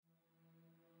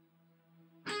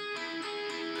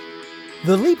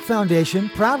The Leap Foundation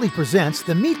proudly presents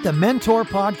the Meet the Mentor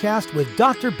podcast with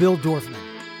Dr. Bill Dorfman.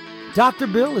 Dr.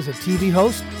 Bill is a TV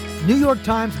host, New York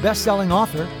Times best-selling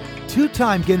author,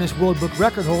 two-time Guinness World Book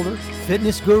record holder,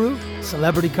 fitness guru,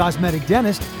 celebrity cosmetic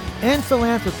dentist, and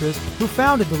philanthropist who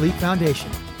founded the Leap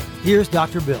Foundation. Here's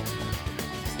Dr. Bill.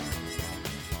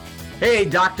 Hey,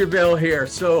 Dr. Bill here.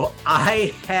 So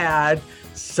I had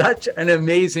such an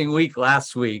amazing week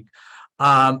last week.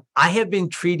 I have been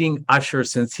treating Usher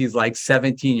since he's like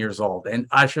 17 years old. And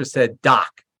Usher said,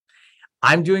 Doc,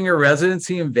 I'm doing a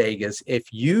residency in Vegas.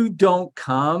 If you don't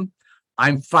come,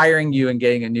 I'm firing you and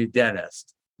getting a new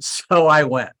dentist. So I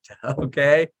went,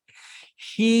 okay?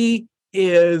 He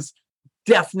is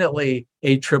definitely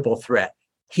a triple threat.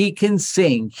 He can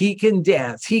sing, he can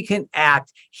dance, he can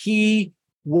act. He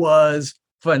was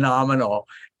phenomenal.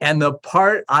 And the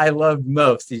part I loved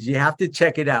most is you have to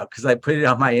check it out because I put it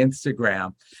on my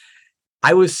Instagram.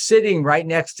 I was sitting right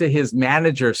next to his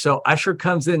manager. So Usher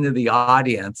comes into the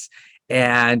audience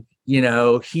and,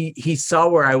 he saw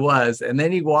where I was. And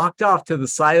then he walked off to the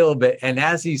side a little bit. And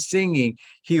as he's singing,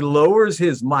 he lowers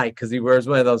his mic because he wears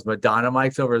one of those Madonna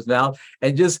mics over his mouth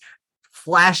and just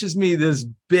flashes me this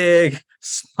big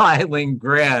smiling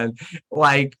grin,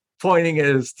 like pointing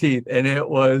at his teeth. And it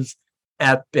was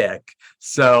epic.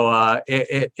 So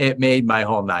it made my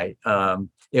whole night.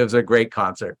 It was a great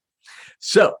concert.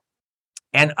 So,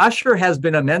 and Usher has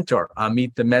been a mentor on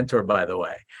Meet the Mentor, by the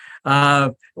way.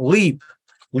 Leap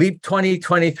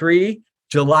 2023,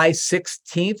 July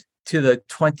 16th to the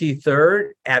 23rd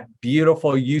at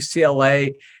beautiful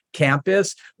UCLA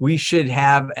campus. We should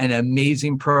have an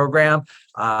amazing program.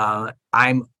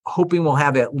 I'm hoping we'll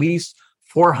have at least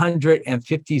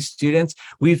 450 students.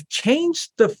 We've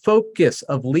changed the focus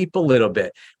of LEAP a little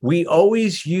bit. We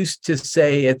always used to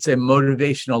say it's a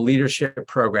motivational leadership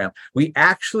program. We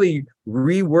actually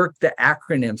reworked the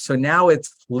acronym. So now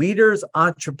it's Leaders,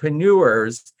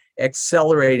 Entrepreneurs,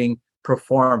 Accelerating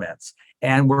Performance.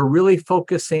 And we're really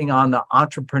focusing on the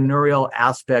entrepreneurial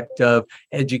aspect of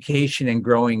education and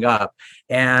growing up.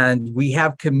 And we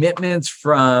have commitments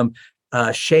from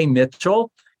Shay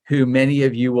Mitchell, who many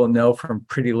of you will know from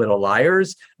Pretty Little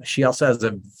Liars. She also has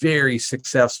a very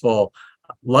successful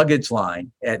luggage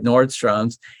line at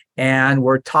Nordstrom's. And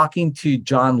we're talking to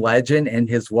John Legend and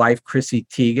his wife, Chrissy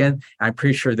Teigen. I'm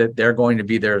pretty sure that they're going to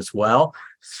be there as well.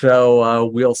 So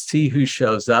we'll see who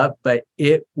shows up, but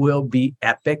it will be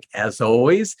epic as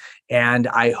always. And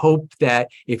I hope that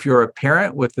if you're a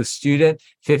parent with a student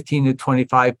 15 to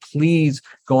 25, please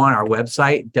go on our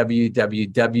website,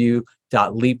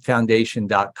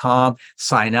 www.leapfoundation.com.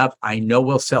 Sign up. I know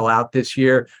we'll sell out this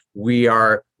year. We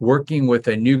are working with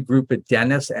a new group of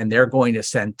dentists, and they're going to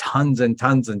send tons and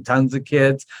tons and tons of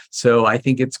kids. So I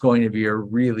think it's going to be a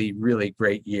really, really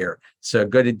great year. So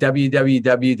go to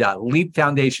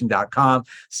www.leapfoundation.com,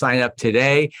 sign up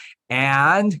today.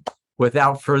 And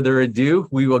without further ado,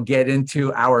 we will get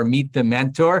into our Meet the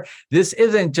Mentor. This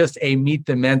isn't just a Meet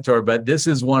the Mentor, but this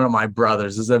is one of my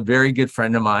brothers. This is a very good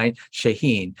friend of mine,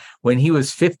 Shaheen. When he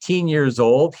was 15 years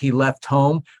old, he left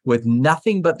home with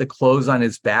nothing but the clothes on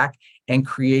his back and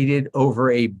created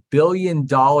over $1 billion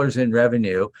in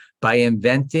revenue by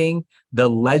inventing the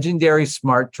legendary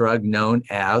smart drug known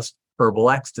as herbal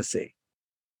ecstasy.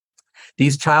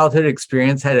 These childhood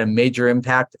experiences had a major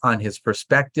impact on his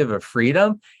perspective of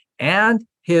freedom and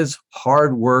his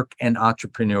hard work and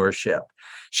entrepreneurship.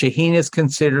 Shaheen is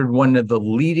considered one of the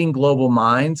leading global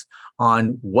minds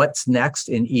on what's next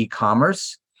in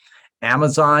e-commerce,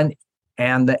 Amazon,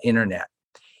 and the internet.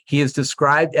 He is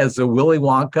described as the Willy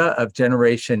Wonka of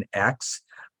Generation X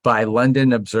by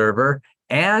London Observer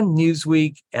and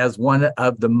Newsweek as one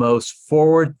of the most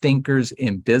forward thinkers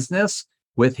in business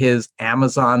with his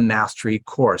Amazon Mastery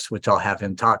course, which I'll have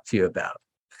him talk to you about.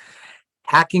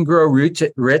 Hack and Grow Rich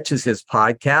is his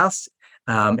podcast,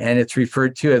 and it's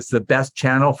referred to as the best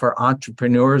channel for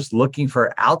entrepreneurs looking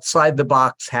for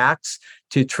outside-the-box hacks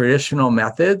to traditional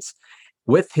methods,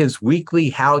 with his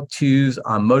weekly how-tos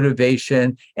on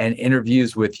motivation and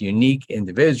interviews with unique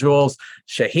individuals.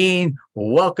 Shaheen,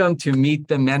 welcome to Meet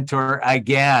the Mentor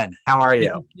again. How are you?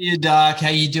 Thank you, Doc. How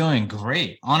you doing?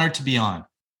 Great. Honored to be on.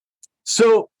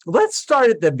 So let's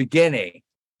start at the beginning.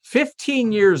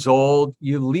 15 years old,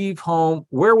 you leave home.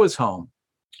 Where was home?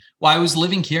 Well, I was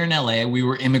living here in LA. We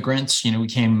were immigrants. We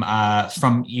came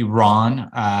from Iran.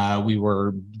 We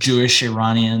were Jewish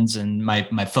Iranians, and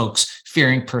my folks,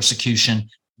 fearing persecution,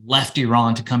 left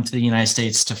Iran to come to the United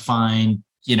States to find,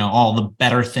 all the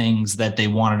better things that they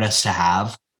wanted us to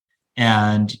have.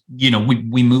 And,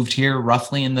 we moved here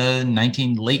roughly in the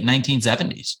late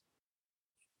 1970s.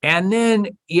 And then,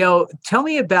 tell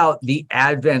me about the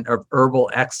advent of herbal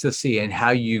ecstasy and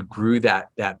how you grew that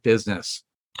business.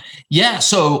 Yeah.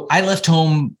 So I left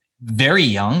home very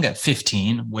young at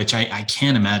 15, which I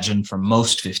can't imagine for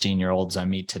most 15-year-olds I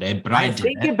meet today, but I did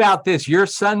think it. About this. Your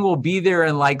son will be there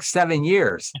in like 7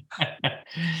 years.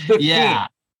 Yeah.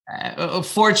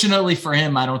 Fortunately for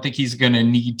him, I don't think he's going to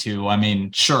need to. I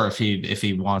mean, sure, if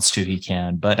he wants to, he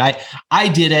can. But I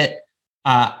did it.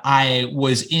 I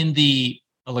was in the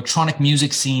electronic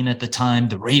music scene at the time,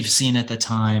 the rave scene at the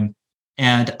time,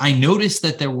 and I noticed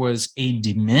that there was a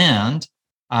demand.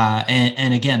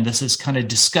 And again, this is kind of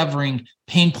discovering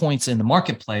pain points in the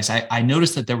marketplace. I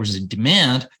noticed that there was a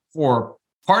demand for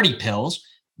party pills,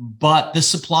 but the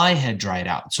supply had dried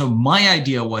out. So my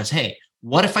idea was, hey,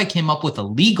 what if I came up with a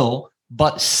legal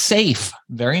but safe,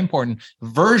 very important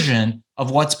version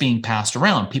of what's being passed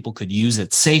around? People could use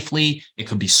it safely. It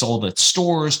could be sold at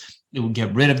stores. It would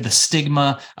get rid of the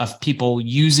stigma of people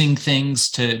using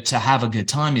things to have a good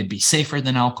time. It'd be safer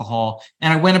than alcohol.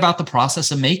 And I went about the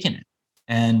process of making it.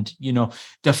 And,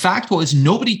 the fact was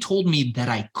nobody told me that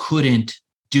I couldn't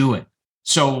do it.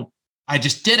 So I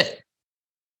just did it.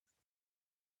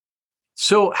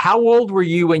 So how old were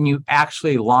you when you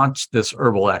actually launched this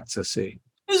herbal ecstasy?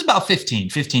 It was about 15,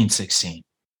 16.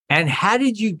 And how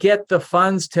did you get the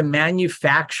funds to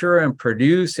manufacture and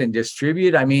produce and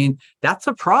distribute? I mean, that's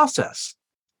a process.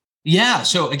 Yeah.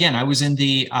 So again, I was in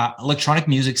the electronic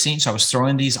music scene. So I was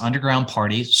throwing these underground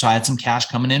parties. So I had some cash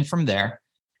coming in from there.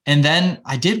 And then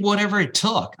I did whatever it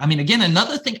took. I mean, again,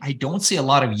 another thing I don't see a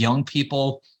lot of young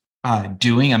people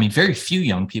doing, I mean, very few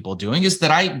young people doing, is that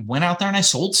I went out there and I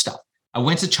sold stuff. I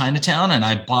went to Chinatown and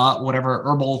I bought whatever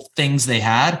herbal things they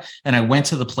had. And I went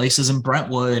to the places in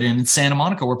Brentwood and in Santa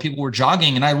Monica where people were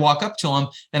jogging. And I'd walk up to them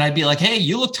and I'd be like, hey,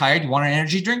 you look tired. You want an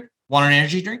energy drink? Want an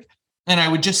energy drink? And I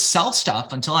would just sell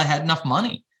stuff until I had enough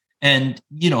money. And,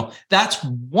 that's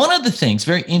one of the things,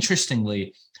 very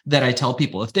interestingly, that I tell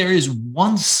people. If there is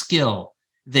one skill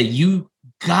that you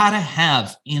gotta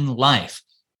have in life,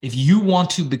 if you want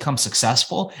to become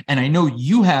successful, and I know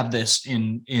you have this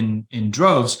in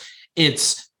droves,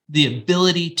 it's the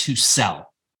ability to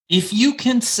sell. If you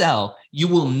can sell, you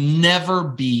will never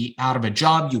be out of a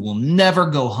job. You will never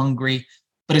go hungry.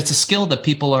 But it's a skill that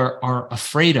people are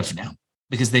afraid of now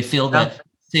because they feel that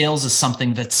sales is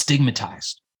something that's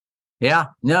stigmatized. Yeah,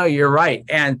 no, you're right.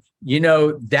 And,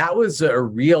 that was a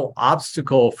real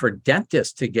obstacle for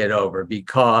dentists to get over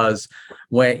because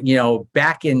when,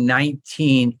 back in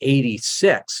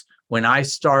 1986, when I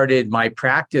started my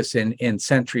practice in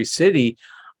Century City,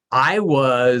 I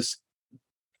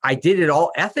did it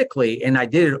all ethically and I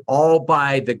did it all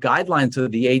by the guidelines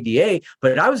of the ADA,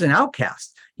 but I was an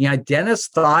outcast. Dentists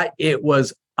thought it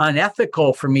was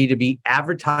unethical for me to be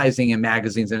advertising in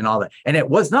magazines and all that. And it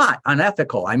was not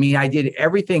unethical. I mean, I did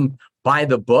everything by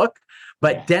the book,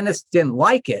 but dentists didn't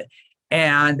like it.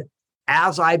 And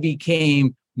as I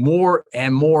became more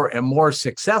and more and more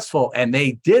successful and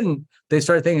they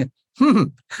started thinking,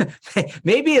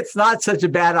 maybe it's not such a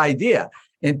bad idea.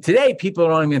 And today people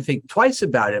don't even think twice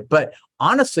about it. But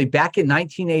honestly, back in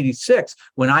 1986,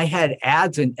 when I had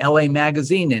ads in LA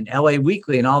Magazine and LA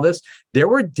Weekly and all this, there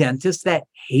were dentists that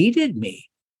hated me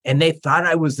and they thought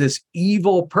I was this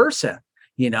evil person,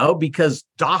 because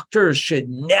doctors should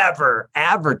never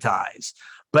advertise.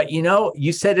 But,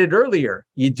 you said it earlier,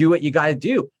 you do what you got to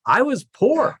do. I was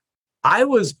poor. I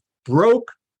was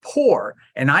broke poor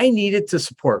and I needed to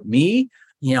support me,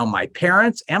 my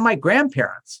parents and my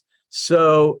grandparents.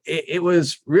 So it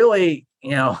was really,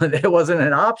 it wasn't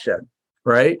an option,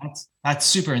 right? That's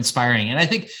super inspiring. And I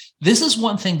think this is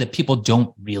one thing that people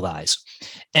don't realize.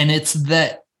 And it's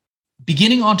that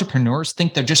beginning entrepreneurs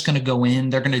think they're just going to go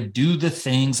in, they're going to do the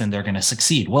things and they're going to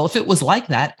succeed. Well, if it was like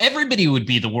that, everybody would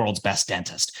be the world's best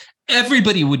dentist.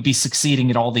 Everybody would be succeeding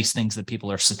at all these things that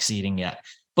people are succeeding at.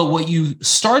 But what you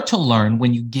start to learn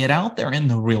when you get out there in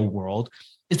the real world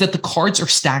is that the cards are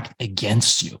stacked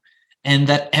against you and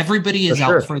that everybody is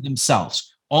out for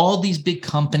themselves. All these big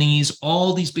companies,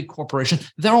 all these big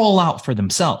corporations, they're all out for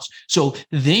themselves. So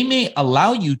they may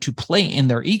allow you to play in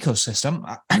their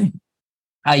ecosystem,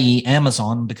 i.e.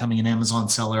 Amazon, becoming an Amazon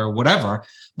seller or whatever.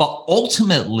 But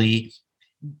ultimately,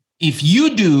 if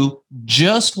you do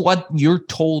just what you're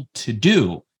told to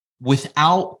do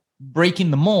without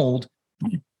breaking the mold,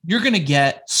 you're going to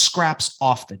get scraps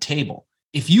off the table.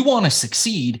 If you want to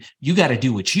succeed, you got to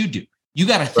do what you do. You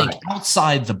got to think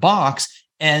outside the box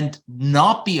and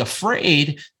not be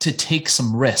afraid to take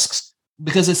some risks,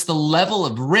 because it's the level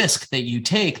of risk that you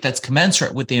take that's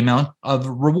commensurate with the amount of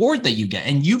reward that you get.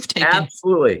 And you've taken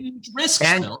huge risks,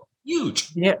 Phil.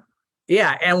 Huge.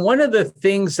 Yeah. And one of the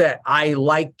things that I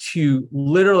like to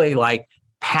literally like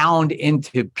pound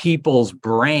into people's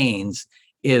brains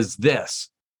is this: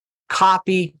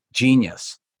 copy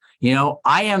genius.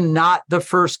 I am not the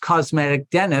first cosmetic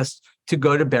dentist to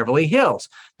go to Beverly Hills.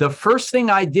 The first thing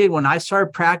I did when I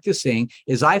started practicing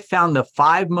is I found the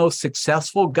 5 most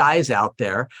successful guys out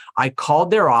there. I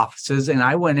called their offices and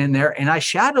I went in there and I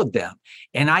shadowed them.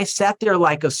 And I sat there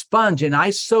like a sponge and I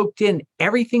soaked in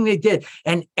everything they did.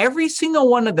 And every single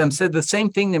one of them said the same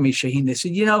thing to me, Shaheen. They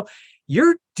said,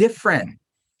 you're different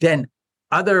than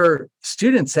other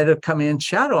students that have come in and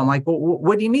shadow. I'm like, well,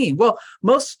 what do you mean? Well,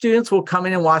 most students will come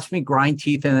in and watch me grind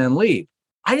teeth and then leave.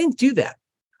 I didn't do that.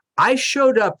 I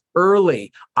showed up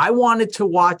early. I wanted to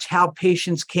watch how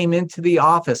patients came into the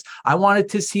office. I wanted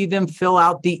to see them fill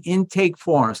out the intake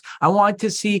forms. I wanted to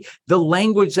see the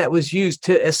language that was used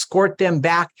to escort them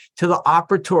back to the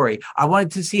operatory. I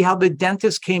wanted to see how the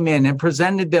dentist came in and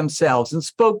presented themselves and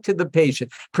spoke to the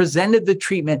patient, presented the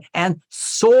treatment, and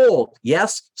sold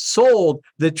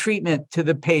the treatment to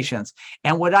the patients.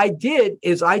 And what I did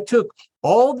is I took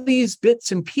all these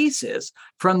bits and pieces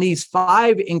from these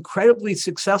 5 incredibly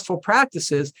successful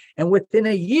practices. And within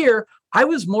a year, I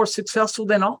was more successful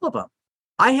than all of them.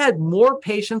 I had more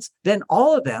patients than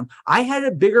all of them. I had a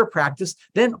bigger practice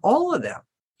than all of them,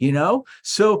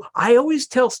 So I always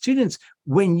tell students,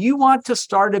 when you want to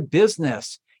start a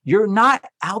business, you're not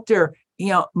out there,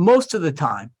 most of the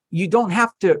time, you don't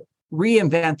have to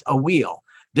reinvent a wheel.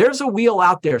 There's a wheel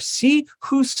out there. See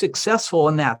who's successful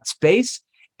in that space,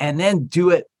 and then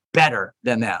do it better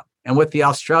than them. And with the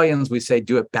Australians, we say,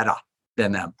 do it better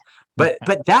than them. But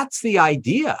that's the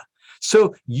idea.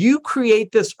 So you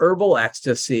create this herbal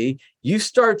ecstasy, you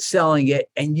start selling it,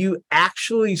 and you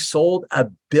actually sold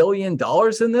 $1 billion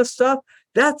in this stuff.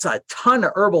 That's a ton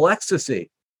of herbal ecstasy.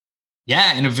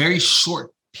 Yeah, in a very short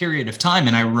period of time.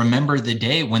 And I remember the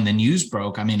day when the news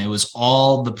broke. I mean, it was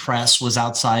all the press was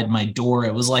outside my door.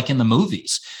 It was like in the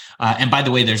movies. And by the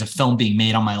way, there's a film being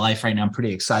made on my life right now. I'm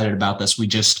pretty excited about this. We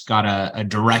just got a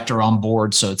director on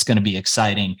board, so it's going to be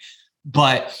exciting.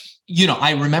 But,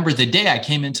 I remember the day I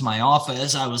came into my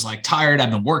office, I was like tired.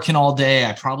 I've been working all day.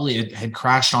 I probably had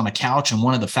crashed on a couch in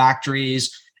one of the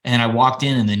factories, and I walked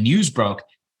in and the news broke.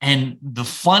 And the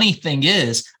funny thing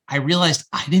is, I realized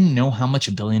I didn't know how much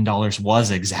 $1 billion was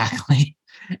exactly.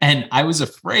 And I was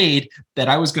afraid that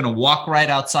I was going to walk right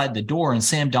outside the door and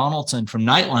Sam Donaldson from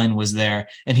Nightline was there.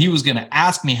 And he was going to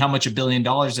ask me how much $1 billion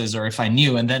is or if I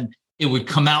knew. And then it would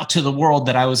come out to the world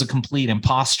that I was a complete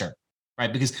imposter,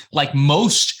 right? Because like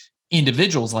most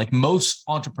individuals, like most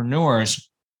entrepreneurs,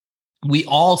 we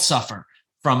all suffer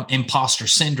from imposter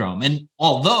syndrome. And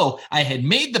although I had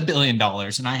made the $1 billion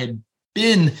and I had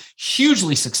been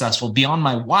hugely successful beyond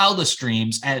my wildest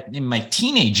dreams in my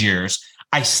teenage years,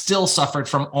 I still suffered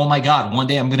from, oh my God, one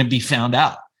day I'm going to be found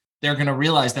out. They're going to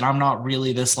realize that I'm not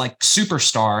really this like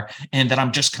superstar and that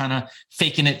I'm just kind of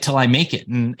faking it till I make it.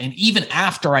 And even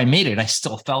after I made it, I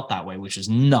still felt that way, which is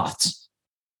nuts.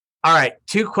 All right.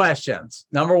 2 questions.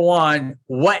 Number 1,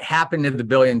 what happened to the $1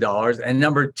 billion? And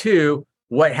number 2,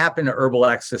 what happened to herbal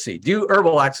ecstasy? Do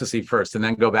herbal ecstasy first and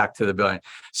then go back to the $1 billion.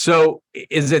 So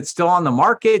is it still on the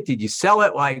market? Did you sell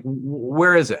it? Like,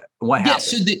 where is it? What happened?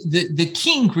 So the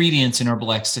key ingredients in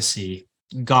herbal ecstasy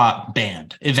got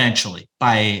banned eventually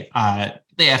by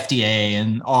the FDA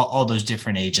and all those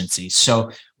different agencies.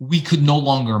 So we could no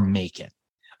longer make it.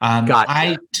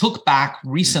 I took back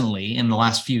recently in the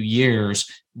last few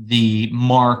years the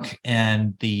mark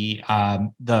and the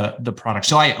product.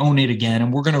 So I own it again,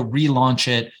 and we're going to relaunch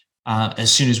it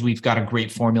as soon as we've got a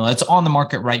great formula. It's on the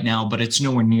market right now, but it's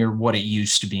nowhere near what it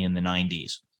used to be in the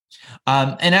 90s.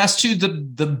 And as to the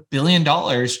 $1 billion,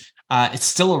 it's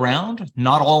still around,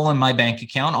 not all in my bank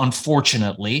account,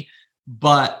 unfortunately.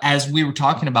 But as we were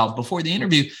talking about before the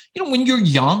interview, when you're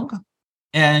young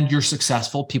and you're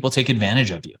successful, people take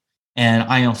advantage of you. And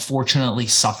I unfortunately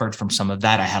suffered from some of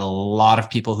that. I had a lot of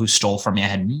people who stole from me. I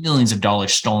had millions of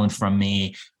dollars stolen from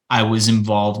me. I was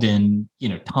involved in,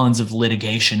 tons of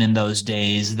litigation in those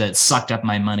days that sucked up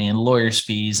my money and lawyers'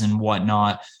 fees and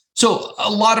whatnot. So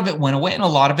a lot of it went away, and a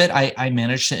lot of it I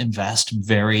managed to invest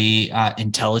very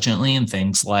intelligently in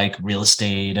things like real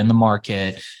estate and the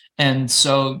market. And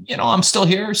so, I'm still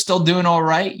here, still doing all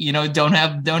right. Don't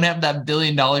have that $1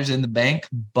 billion in the bank,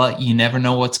 but you never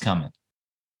know what's coming.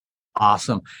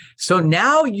 Awesome. So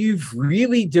now you've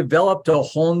really developed a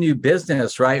whole new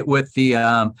business, right? With the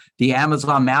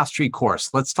Amazon Mastery course.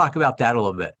 Let's talk about that a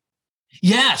little bit.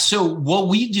 Yeah. So what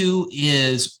we do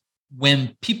is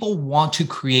when people want to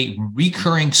create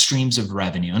recurring streams of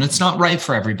revenue, and it's not right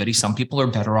for everybody. Some people are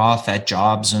better off at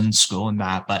jobs and school and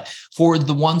that, but for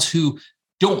the ones who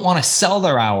don't want to sell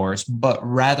their hours, but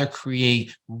rather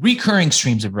create recurring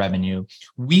streams of revenue,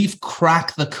 we've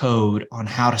cracked the code on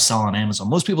how to sell on Amazon.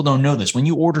 Most people don't know this. When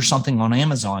you order something on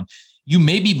Amazon, you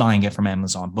may be buying it from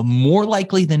Amazon, but more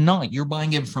likely than not, you're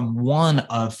buying it from one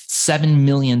of 7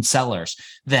 million sellers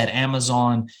that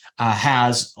Amazon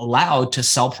has allowed to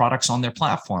sell products on their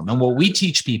platform. And what we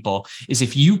teach people is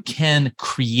if you can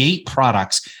create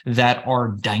products that are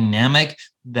dynamic,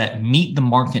 that meet the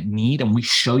market need, and we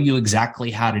show you exactly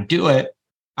how to do it,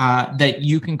 that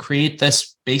you can create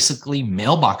this basically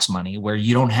mailbox money where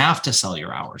you don't have to sell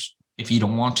your hours if you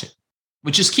don't want to,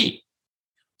 which is key.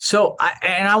 So,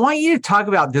 I want you to talk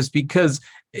about this because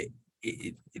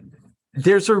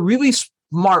there's a really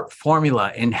smart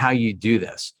formula in how you do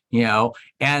this,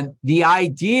 and the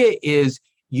idea is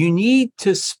you need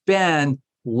to spend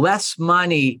less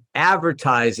money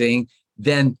advertising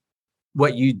than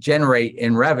what you generate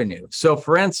in revenue. So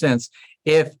for instance,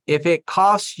 if it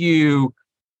costs you,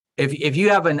 if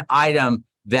you have an item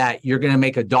that you're going to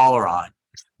make $1 on,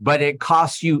 but it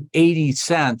costs you 80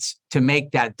 cents to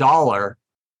make that $1,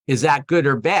 is that good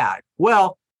or bad?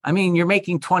 Well, I mean, you're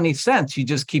making 20 cents. You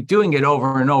just keep doing it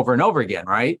over and over and over again,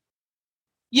 right?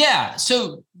 Yeah.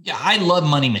 So I love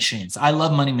money machines. I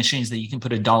love money machines that you can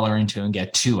put $1 into and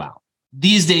get 2 out.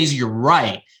 These days, you're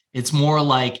right. It's more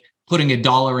like putting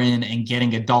 $1 in and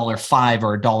getting $1.05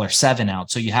 or $1.07 out.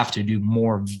 So you have to do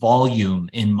more volume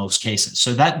in most cases.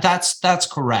 So that's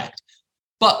correct.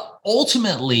 But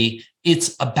ultimately,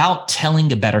 it's about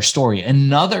telling a better story.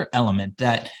 Another element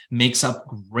that makes up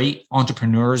great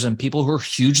entrepreneurs and people who are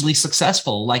hugely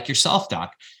successful, like yourself,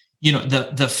 Doc.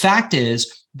 The fact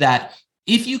is that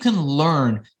if you can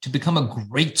learn to become a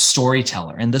great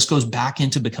storyteller, and this goes back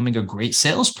into becoming a great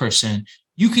salesperson,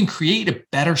 you can create a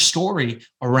better story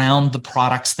around the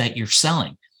products that you're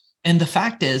selling. And the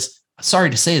fact is, sorry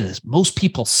to say this, most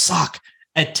people suck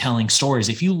at telling stories.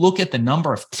 If you look at the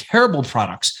number of terrible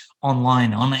products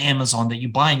online on Amazon that you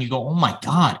buy and you go, oh my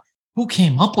God, who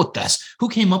came up with this? Who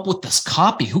came up with this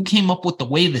copy? Who came up with the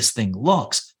way this thing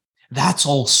looks? That's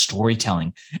all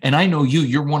storytelling. And I know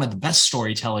you're one of the best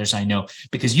storytellers I know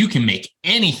because you can make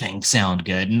anything sound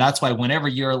good. And that's why whenever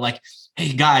you're like,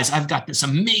 hey guys, I've got this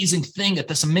amazing thing at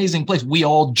this amazing place, we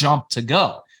all jump to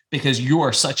go because you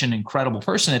are such an incredible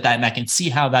person at that. And I can see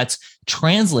how that's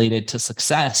translated to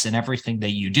success in everything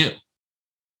that you do.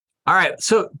 All right.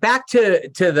 So back to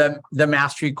the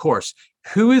mastery course.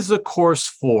 Who is the course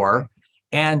for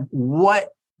and what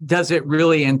does it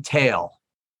really entail?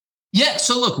 Yeah.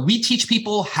 So look, we teach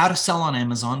people how to sell on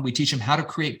Amazon. We teach them how to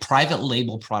create private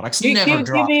label products. Give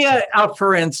me a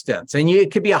for instance, and it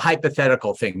could be a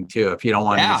hypothetical thing too, if you don't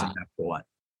want to use an actual one.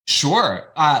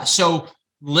 Sure. So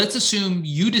let's assume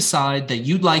you decide that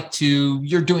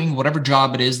you're doing whatever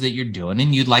job it is that you're doing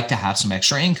and you'd like to have some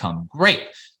extra income. Great.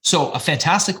 So a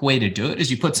fantastic way to do it is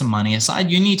you put some money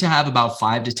aside. You need to have about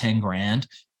 5 to 10 grand.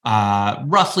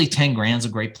 Roughly 10 grand is a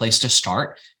great place to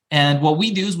start. And what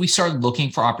we do is we start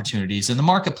looking for opportunities in the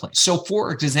marketplace. So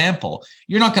for example,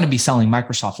 you're not going to be selling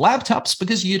Microsoft laptops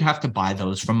because you'd have to buy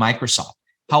those from Microsoft.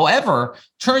 However,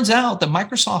 turns out that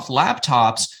Microsoft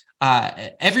laptops,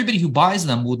 everybody who buys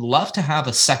them would love to have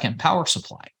a second power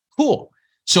supply. Cool.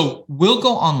 So we'll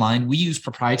go online. We use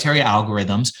proprietary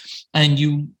algorithms and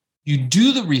you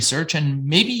do the research and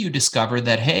maybe you discover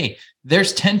that, hey,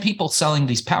 there's 10 people selling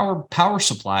these power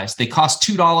supplies. They cost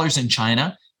 $2 in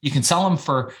China. You can sell them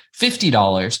for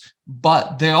 $50,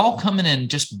 but they all come in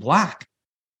just black.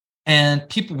 And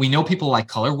we know people like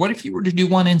color. What if you were to do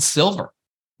one in silver?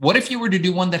 What if you were to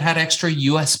do one that had extra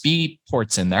USB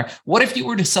ports in there? What if you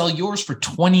were to sell yours for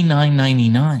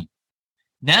 $29.99?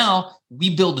 Now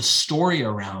we build a story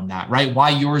around that, right?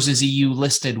 Why yours is EU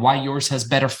listed, why yours has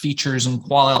better features and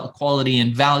quality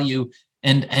and value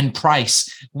and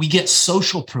price. We get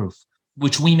social proof,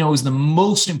 which we know is the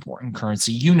most important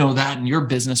currency. You know that in your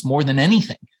business more than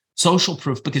anything. Social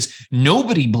proof, because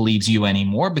nobody believes you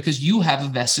anymore because you have a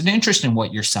vested interest in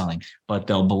what you're selling. But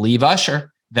they'll believe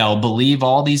Usher. They'll believe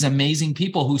all these amazing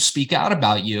people who speak out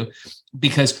about you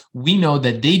because we know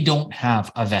that they don't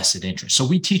have a vested interest. So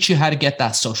we teach you how to get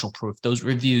that social proof, those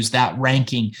reviews, that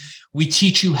ranking. We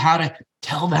teach you how to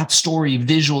tell that story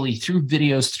visually through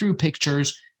videos, through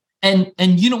pictures. And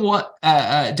you know what,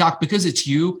 Doc, because it's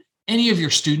you, any of your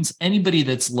students, anybody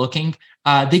that's looking,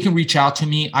 they can reach out to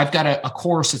me. I've got a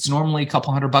course. It's normally a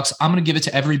couple $100. I'm going to give it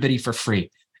to everybody for free.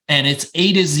 And it's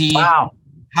A to Z. Wow.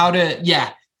 How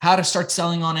to start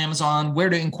selling on Amazon, where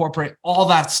to incorporate all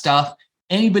that stuff.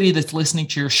 Anybody that's listening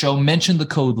to your show, mention the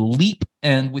code LEAP.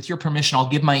 And with your permission, I'll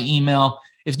give my email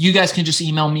if you guys can just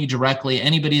email me directly,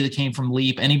 anybody that came from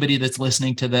Leap, anybody that's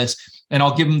listening to this, and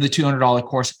I'll give them the $200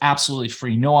 course absolutely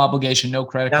free. No obligation, no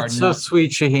credit card. That's so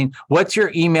sweet, Shaheen. What's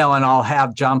your email? And I'll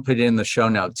have John put it in the show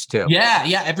notes too.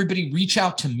 Yeah. Everybody reach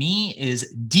out to me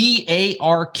is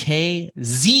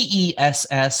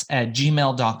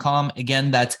darkzess@gmail.com.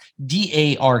 Again, that's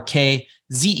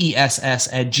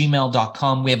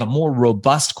darkzess@gmail.com. We have a more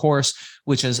robust course,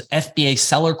 which is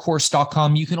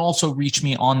FBAsellercourse.com. You can also reach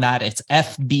me on that. It's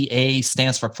FBA,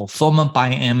 stands for Fulfillment by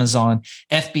Amazon,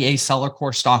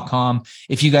 FBAsellercourse.com.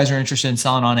 If you guys are interested in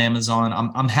selling on Amazon,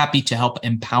 I'm happy to help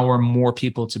empower more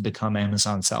people to become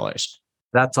Amazon sellers.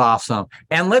 That's awesome.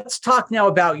 And let's talk now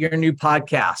about your new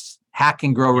podcast, Hack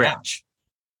and Grow Rich.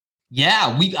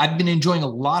 Yeah, I've been enjoying a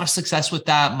lot of success with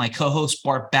that. My co-host,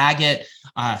 Bart Baggett,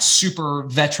 super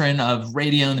veteran of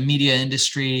radio and the media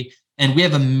industry. And we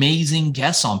have amazing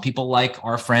guests on, people like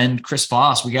our friend Chris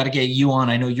Voss. We got to get you on.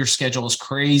 I know your schedule is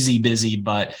crazy busy,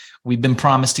 but we've been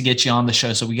promised to get you on the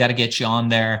show. So we got to get you on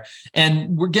there.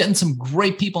 And we're getting some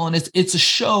great people. And it's a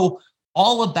show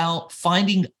all about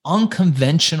finding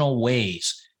unconventional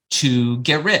ways to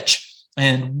get rich.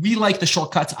 And we like the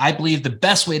shortcuts. I believe the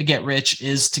best way to get rich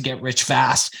is to get rich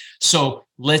fast. So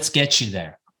let's get you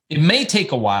there. It may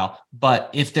take a while, but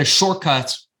if there's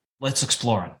shortcuts, let's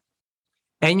explore them.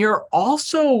 And you're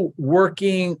also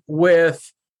working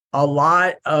with a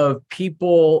lot of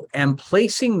people and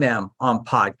placing them on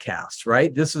podcasts,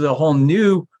 right? This is a whole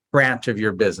new branch of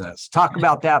your business. Talk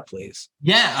about that, please.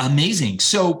 Yeah, amazing.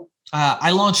 So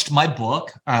I launched my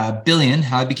book, Billion,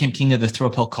 How I Became King of the Throw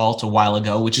Pill Cult, a while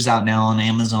ago, which is out now on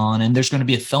Amazon, and there's going to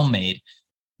be a film made.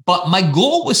 But my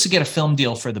goal was to get a film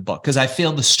deal for the book because I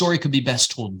feel the story could be best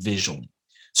told visually.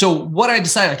 So what I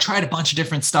decided, I tried a bunch of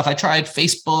different stuff. I tried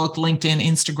Facebook, LinkedIn,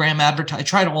 Instagram advertising. I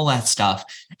tried all that stuff,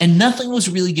 and nothing was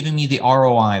really giving me the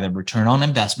ROI, the return on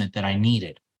investment that I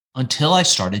needed until I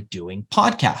started doing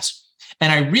podcasts.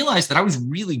 And I realized that I was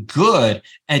really good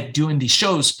at doing these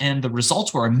shows, and the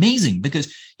results were amazing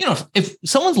because, if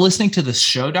someone's listening to this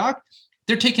show, Doc,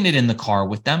 they're taking it in the car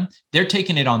with them. They're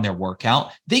taking it on their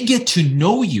workout. They get to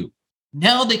know you.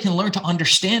 Now they can learn to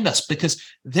understand us because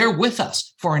they're with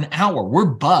us for an hour. We're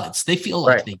buds. They feel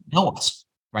like they know us,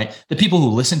 right? The people who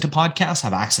listen to podcasts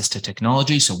have access to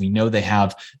technology, so we know they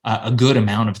have a good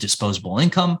amount of disposable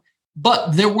income.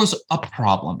 But there was a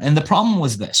problem, and the problem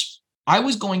was this. I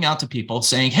was going out to people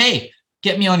saying, hey,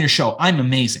 get me on your show. I'm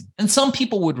amazing. And some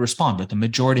people would respond, but the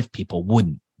majority of people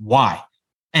wouldn't. Why?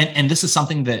 And this is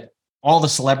something that all the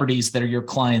celebrities that are your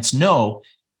clients know,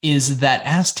 is that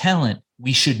as talent,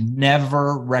 we should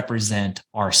never represent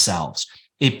ourselves.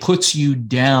 It puts you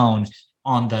down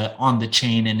on the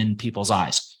chain and in people's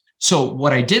eyes. So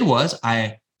what I did was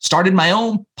I started my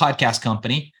own podcast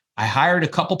company. I hired a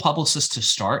couple publicists to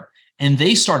start, and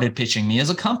they started pitching me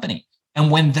as a company. And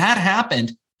when that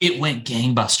happened, it went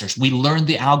gangbusters. We learned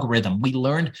the algorithm. We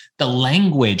learned the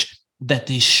language that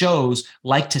these shows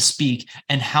like to speak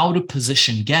and how to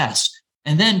position guests.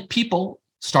 And then people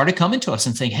started coming to us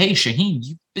and saying, hey, Shaheen,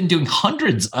 you've been doing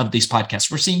hundreds of these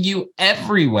podcasts. We're seeing you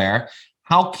everywhere.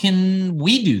 How can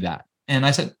we do that? And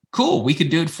I said, cool, we could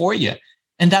do it for you.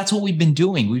 And that's what we've been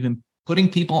doing. We've been putting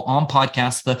people on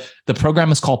podcasts. The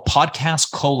program is called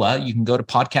Podcast Cola. You can go to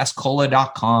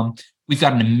podcastcola.com. We've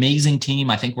got an amazing team.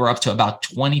 I think we're up to about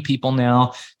 20 people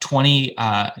now, 20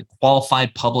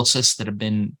 qualified publicists that have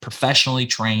been professionally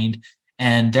trained.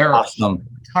 And their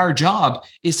entire job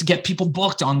is to get people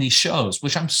booked on these shows,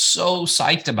 which I'm so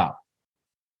psyched about.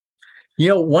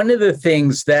 One of the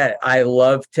things that I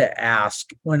love to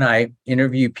ask when I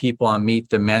interview people on Meet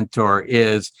the Mentor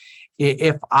is,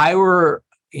 if I were,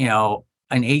 an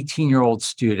 18-year-old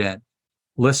student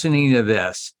listening to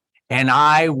this, and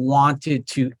I wanted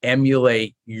to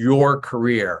emulate your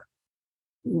career,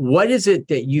 what is it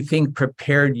that you think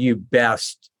prepared you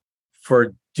best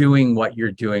for doing what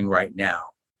you're doing right now?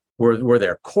 Were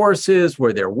there courses?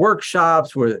 Were there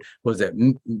workshops? Was it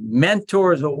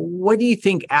mentors? What do you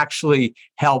think actually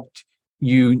helped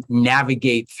you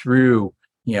navigate through,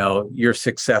 your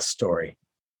success story?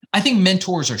 I think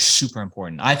mentors are super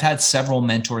important. I've had several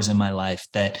mentors in my life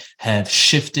that have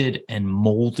shifted and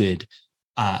molded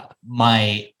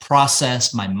my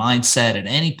process, my mindset at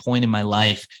any point in my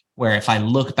life, where if I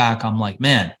look back, I'm like,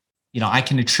 man, I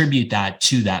can attribute that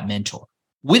to that mentor.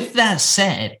 With that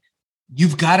said,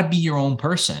 you've got to be your own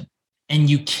person, and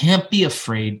you can't be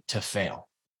afraid to fail.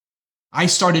 I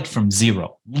started from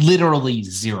zero, literally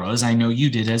zero, as I know you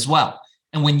did as well.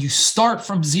 And when you start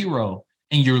from zero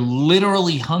and you're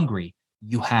literally hungry,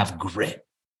 you have grit.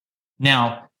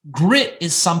 Now, grit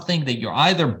is something that you're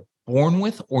either born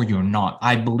with or you're not.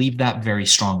 I believe that very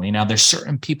strongly. Now, there's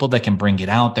certain people that can bring it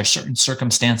out. There's certain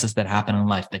circumstances that happen in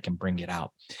life that can bring it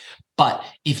out. But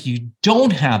if you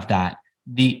don't have that,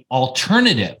 the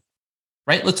alternative,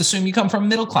 right? Let's assume you come from a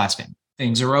middle-class family.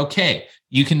 Things are okay.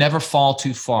 You can never fall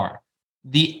too far.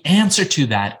 The answer to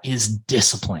that is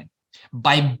discipline.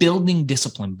 By building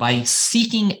discipline, by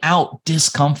seeking out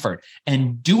discomfort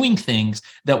and doing things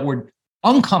that were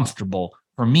uncomfortable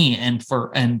for me and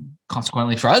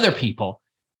consequently for other people,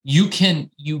 you can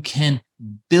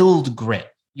build grit.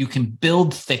 You can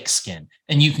build thick skin,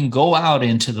 and you can go out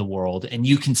into the world and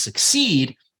you can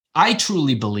succeed. I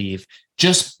truly believe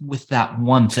just with that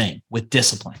one thing, with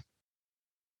discipline.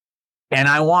 And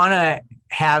I want to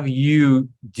have you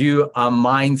do a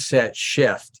mindset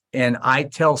shift. And I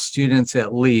tell students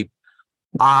at LEAP,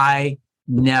 I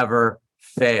never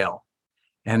fail.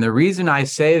 And the reason I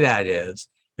say that is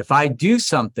if I do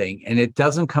something and it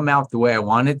doesn't come out the way I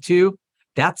want it to,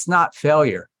 that's not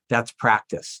failure. That's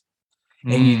practice.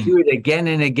 And you do it again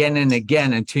and again and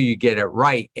again until you get it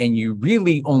right. And you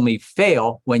really only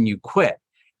fail when you quit.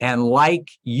 And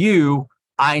like you,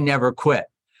 I never quit.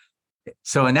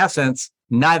 So in essence,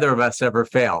 neither of us ever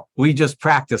fail. We just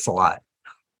practice a lot.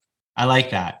 I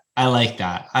like that.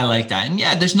 And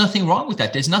yeah, there's nothing wrong with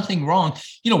that. There's nothing wrong.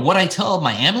 What I tell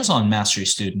my Amazon Mastery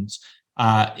students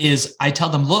is I tell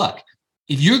them, look,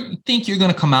 if you think you're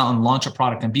going to come out and launch a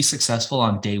product and be successful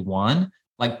on day one,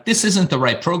 like this isn't the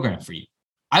right program for you.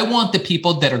 I want the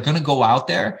people that are going to go out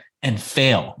there and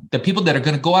fail, the people that are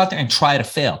going to go out there and try to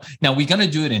fail. Now, we're going to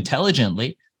do it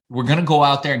intelligently. We're going to go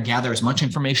out there and gather as much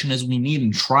information as we need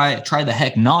and try the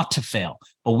heck not to fail.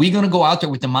 But we're going to go out there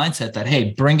with the mindset that,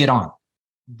 hey, bring it on,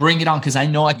 because I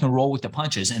know I can roll with the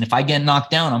punches. And if I get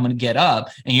knocked down, I'm going to get up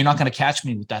and you're not going to catch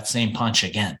me with that same punch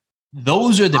again.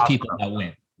 Those are the people that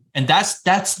win. And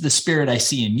that's the spirit I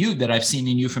see in you, that I've seen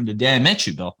in you from the day I met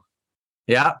you, Bill.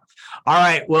 Yeah. All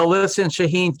right. Well, listen,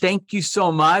 Shaheen, thank you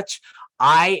so much.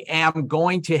 I am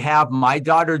going to have my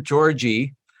daughter,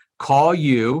 Georgie, call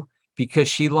you because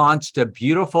she launched a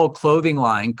beautiful clothing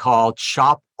line called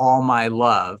Shop All My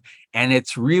Love. And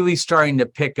it's really starting to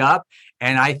pick up.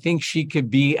 And I think she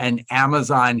could be an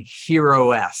Amazon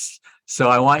hero-ess. So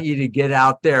I want you to get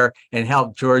out there and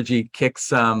help Georgie kick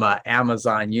some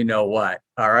Amazon, you know what.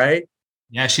 All right.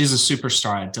 Yeah, she's a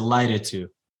superstar. I'm delighted to.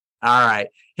 All right.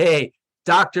 Hey,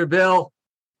 Dr. Bill,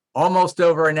 almost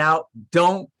over and out.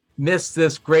 Don't miss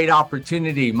this great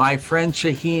opportunity. My friend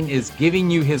Shaheen is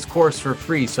giving you his course for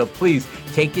free. So please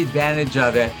take advantage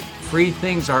of it. Free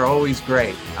things are always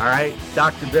great. All right.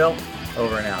 Dr. Bill,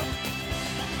 over and out.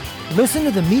 Listen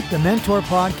to the Meet the Mentor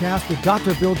podcast with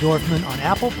Dr. Bill Dorfman on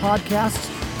Apple Podcasts,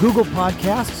 Google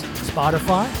Podcasts,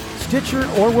 Spotify, Stitcher,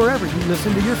 or wherever you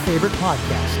listen to your favorite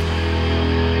podcast.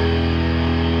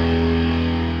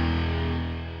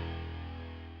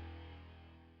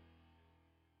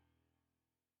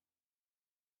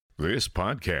 This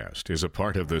podcast is a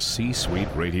part of the C-Suite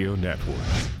Radio Network.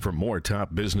 For more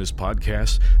top business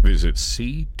podcasts, visit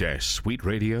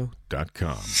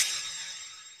c-suiteradio.com.